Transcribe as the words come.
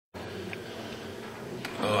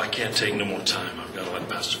Oh, I can't take no more time. I've got to let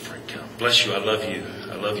Pastor Frank come. Bless you. I love you.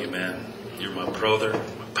 I love you, man. You're my brother,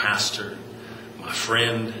 my pastor, my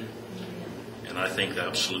friend, and I think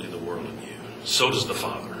absolutely the world of you. So does the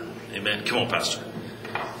Father. Amen. Come on, Pastor.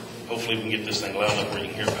 Hopefully we can get this thing loud enough where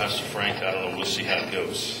you can hear Pastor Frank. I don't know. We'll see how it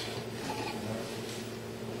goes.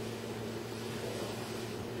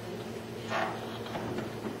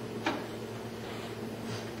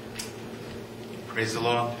 Praise the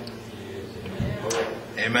Lord.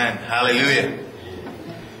 Amen. Hallelujah.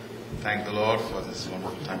 Thank the Lord for this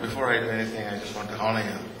wonderful time. Before I do anything, I just want to honor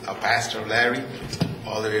our pastor, Larry,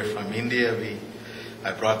 all the way from India.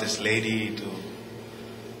 I brought this lady to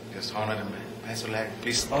just honor him. Pastor Larry,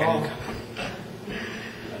 please. I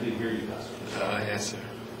didn't hear you, Pastor. Oh, yes, sir.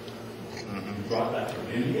 You brought that from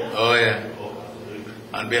India? Oh, yeah. Oh,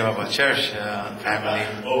 On behalf of our church and family,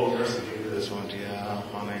 oh, I just want to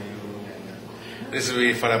honor you. This will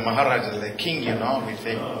be for a Maharaja, the king, you know, we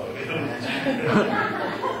think. Oh,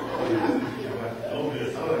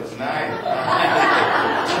 it's nice.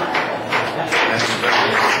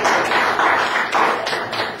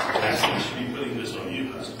 I should be putting this on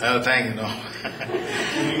you, Pastor. Oh, thank you. No.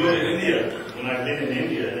 When you go to India, when I've been in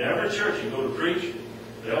India, in every church you go to preach,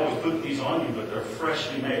 they always put these on you, but they're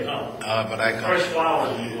freshly made up. But I can't. Fresh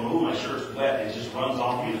flowers, and you go, oh, my shirt's wet, and it just runs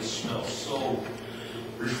off you, and it smells so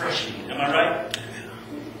refreshing. Am I right?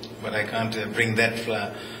 But I can't bring that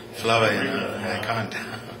flower, you know. I can't.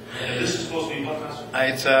 And this is supposed to be what, Pastor?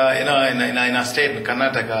 It's, you know, in our state, in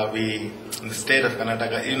Karnataka, in the state of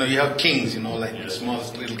Karnataka, you know, you have kings, you know, like small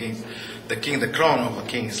little kings. The king, the crown of a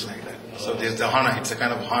king is like that. So there's the honor. It's a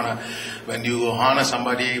kind of honor. When you honor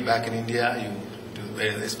somebody back in India, you do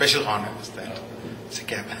a special honor. Is that? It's a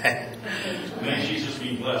cap. May Jesus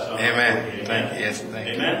be blessed. Amen. Thank you. Yes, thank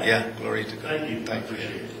you. Amen. Yeah, glory to God. Thank you. Thank you.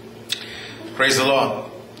 Appreciate it. Praise the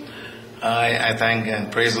Lord. I thank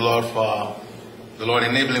and praise the Lord for the Lord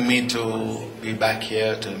enabling me to be back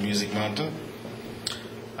here to Music Mountain.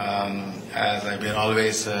 As I've been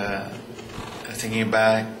always thinking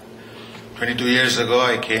back, 22 years ago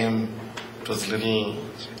I came to this little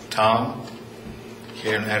town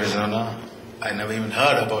here in Arizona. I never even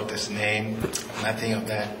heard about this name, nothing of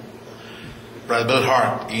that. Brother Bill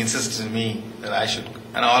Hart, he insisted on me that I should,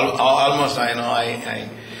 and almost I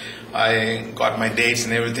got my dates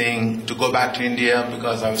and everything to go back to India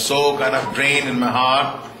because I was so kind of drained in my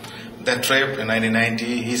heart. That trip in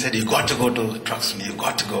 1990, he said, you got to go to Truxton, you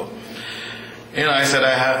got to go. You know, I said,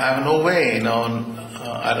 I have no way, you know,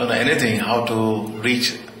 I don't know anything how to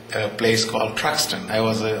reach a place called Truxton. I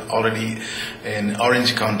was already in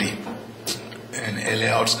Orange County, in LA,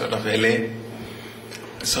 outskirts of LA.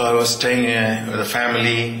 So I was staying with a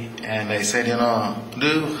family, and I said, you know, do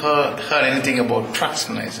you heard anything about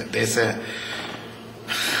Truxton? I said, they said,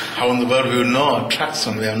 how in the world we would know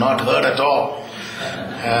Truxton? We have not heard at all.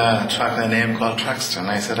 A name called Truxton.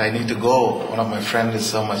 I said, I need to go. One of my friends is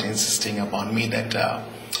so much insisting upon me that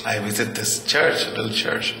I visit this church, little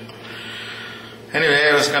church. Anyway,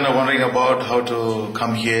 I was kind of wondering about how to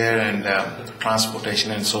come here and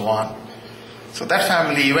transportation and so on. So that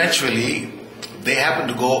family eventually, they happened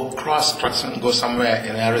to go across Truxton, go somewhere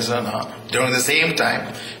in Arizona during the same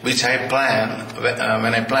time, which I planned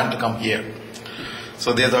when I planned to come here.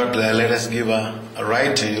 So they thought, let us give a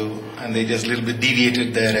ride to you, and they just a little bit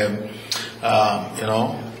deviated their,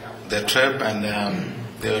 their trip, and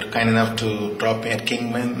they were kind enough to drop me at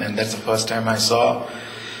Kingman, and that's the first time I saw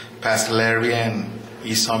Pastor Larry, and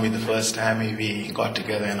he saw me the first time. We got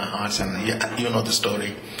together in our hearts, and you know the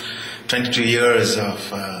story. 22 years of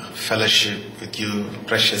fellowship with you,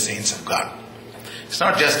 precious saints of God. It's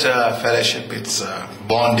not just a fellowship, it's a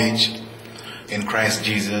bondage in Christ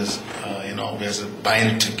Jesus. We're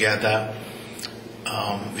bind together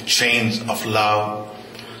with chains of love.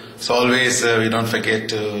 So always we don't forget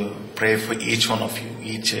to pray for each one of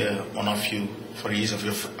you, for each of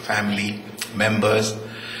your family members.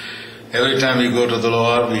 Every time we go to the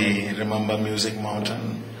Lord, we remember Music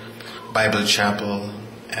Mountain, Bible Chapel,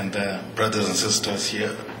 and the brothers and sisters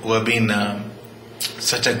here who have been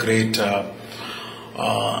such a great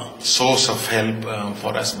source of help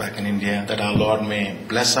for us back in India, that our Lord may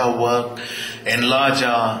bless our work, enlarge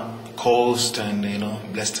our coast, and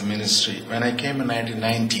bless the ministry. When I came in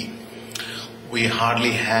 1990, we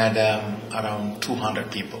hardly had around 200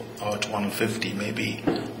 people, or 250 maybe,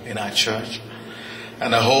 in our church.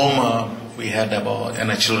 And at home, we had about, in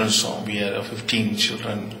a children's home, we had 15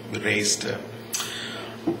 children we raised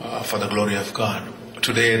for the glory of God.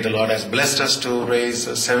 Today, the Lord has blessed us to raise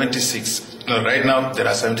 76. Right now, there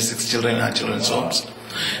are 76 children in our children's homes.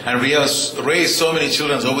 And we have raised so many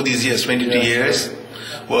children over these years, 22 years.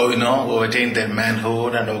 who have attained their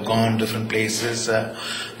manhood and have gone different places,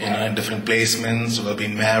 in different placements, who have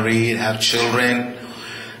been married, have children,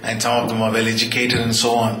 and some of them are well educated and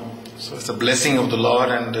so on. So it's a blessing of the Lord,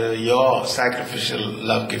 and your sacrificial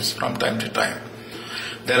love gives from time to time.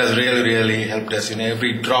 That has really, really helped us.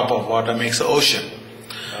 Every drop of water makes an ocean.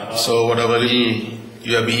 So whatever little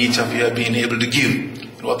each of you have been able to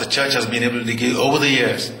give, what the church has been able to give over the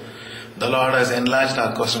years, the Lord has enlarged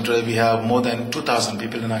our custom. Today we have more than 2,000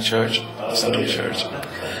 people in our church, Central Church.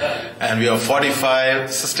 And we have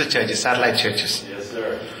 45 sister churches, satellite churches. Yes,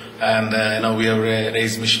 sir. And we have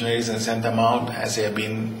raised missionaries and sent them out, as I have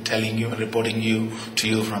been telling you and reporting to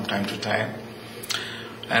you from time to time.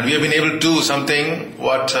 And we have been able to do something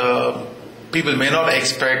what people may not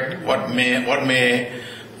expect, what may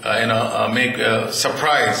make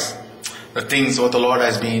surprise. The things what the Lord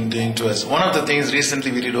has been doing to us. One of the things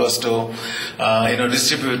recently we did was to,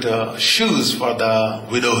 distribute shoes for the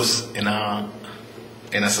widows in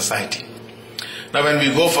a society. Now, when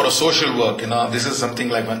we go for a social work, this is something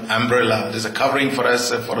like an umbrella. There's a covering for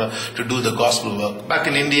us to do the gospel work. Back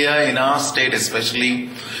in India, in our state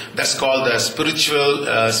especially, that's called the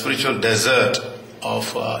spiritual desert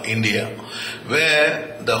of India,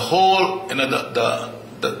 where the whole,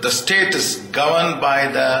 the state is governed by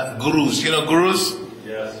the gurus. Gurus?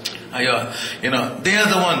 Yes. They are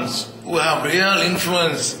the ones who have real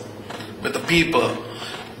influence with the people.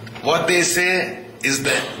 What they say is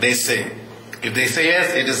that they say. If they say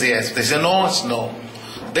yes, it is yes. If they say no, it's no.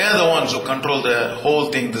 They are the ones who control the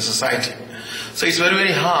whole thing, the society. So it's very,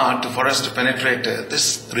 very hard for us to penetrate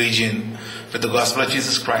this region with the gospel of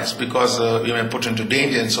Jesus Christ, because we may put into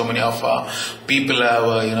danger, and so many of our people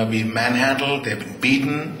have been manhandled, they've been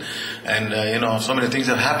beaten, and so many things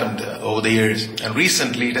have happened over the years. And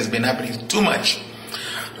recently it has been happening too much.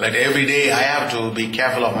 Like every day I have to be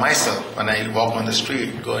careful of myself when I walk on the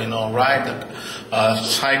street, ride a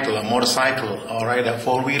cycle, a motorcycle, or ride a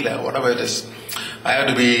four-wheeler, whatever it is. I have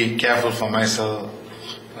to be careful for myself.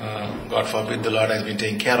 God forbid, the Lord has been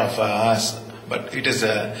taking care of us. But it is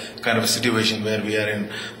a kind of a situation where we are in,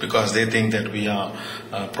 because they think that we are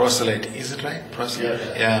proselyting. Is it right? Yes.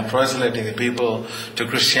 Yeah, proselyting the people to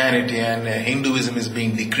Christianity, and Hinduism is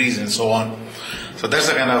being decreased and so on. So that's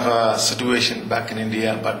the kind of situation back in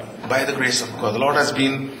India. But by the grace of God, the Lord has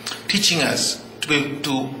been teaching us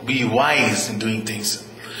to be wise in doing things.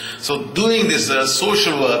 So doing this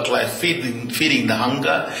social work, like feeding the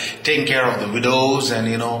hunger, taking care of the widows, and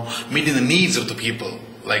meeting the needs of the people,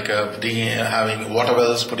 like having water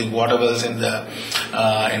wells, putting water wells in the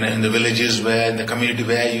villages, where in the community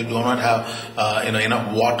where you do not have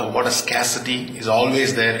enough water. Water scarcity is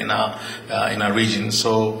always there in our region.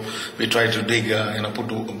 So we try to dig,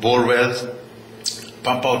 put bore wells,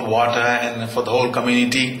 pump out water, and for the whole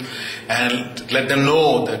community, and let them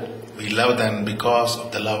know that we love them because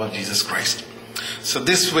of the love of Jesus Christ. So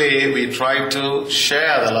this way we try to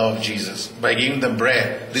share the love of Jesus by giving them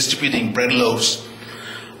bread, distributing bread loaves,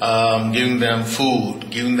 giving them food,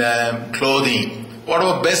 giving them clothing,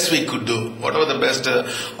 whatever best we could do, whatever the best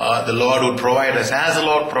the Lord would provide us. As the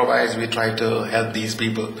Lord provides, we try to help these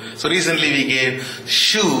people. So recently we gave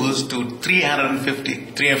shoes to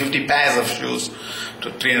 350 pairs of shoes to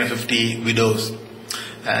 350 widows.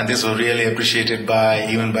 And this was really appreciated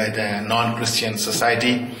even by the non-Christian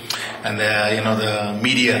society. And the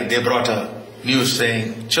media, they brought a news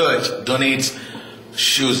saying church donates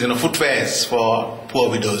shoes, footwears for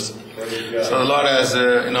poor widows. So the Lord has,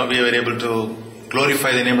 we were able to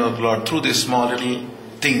glorify the name of the Lord through these small little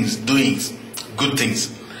things, doings, good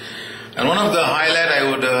things. And one of the highlight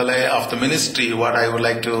I would of the ministry, what I would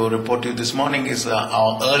like to report to you this morning is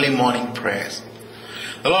our early morning prayers.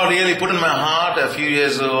 The Lord really put in my heart a few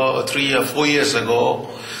years ago, 3 or 4 years ago,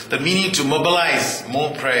 that we need to mobilize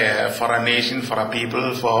more prayer for our nation, for our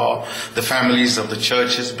people, for the families of the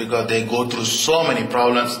churches, because they go through so many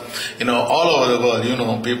problems. All over the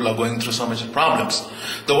world, people are going through so much problems.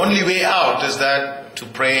 The only way out is that to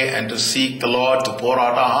pray and to seek the Lord to pour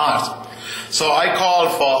out our hearts. So I call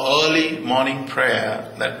for early morning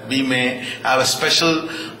prayer, that we may have a special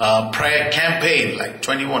prayer campaign, like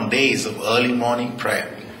 21 days of early morning prayer.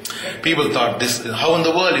 People thought, how in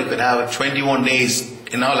the world you could have 21 days,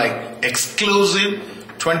 like exclusive,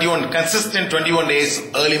 consistent 21 days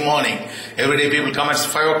early morning. Every day people come at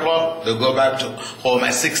 5 o'clock, they go back to home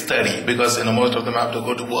at 6:30, because most of them have to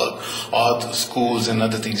go to work or to schools and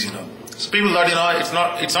other things. So people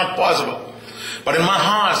thought, it's not possible. But in my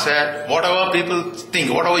heart said, whatever people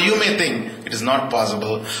think, whatever you may think, it is not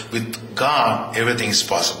possible. With God, everything is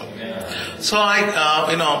possible. So I,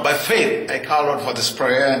 by faith, I called out for this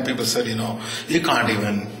prayer, and people said, you can't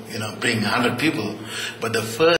even, bring 100 people. But the first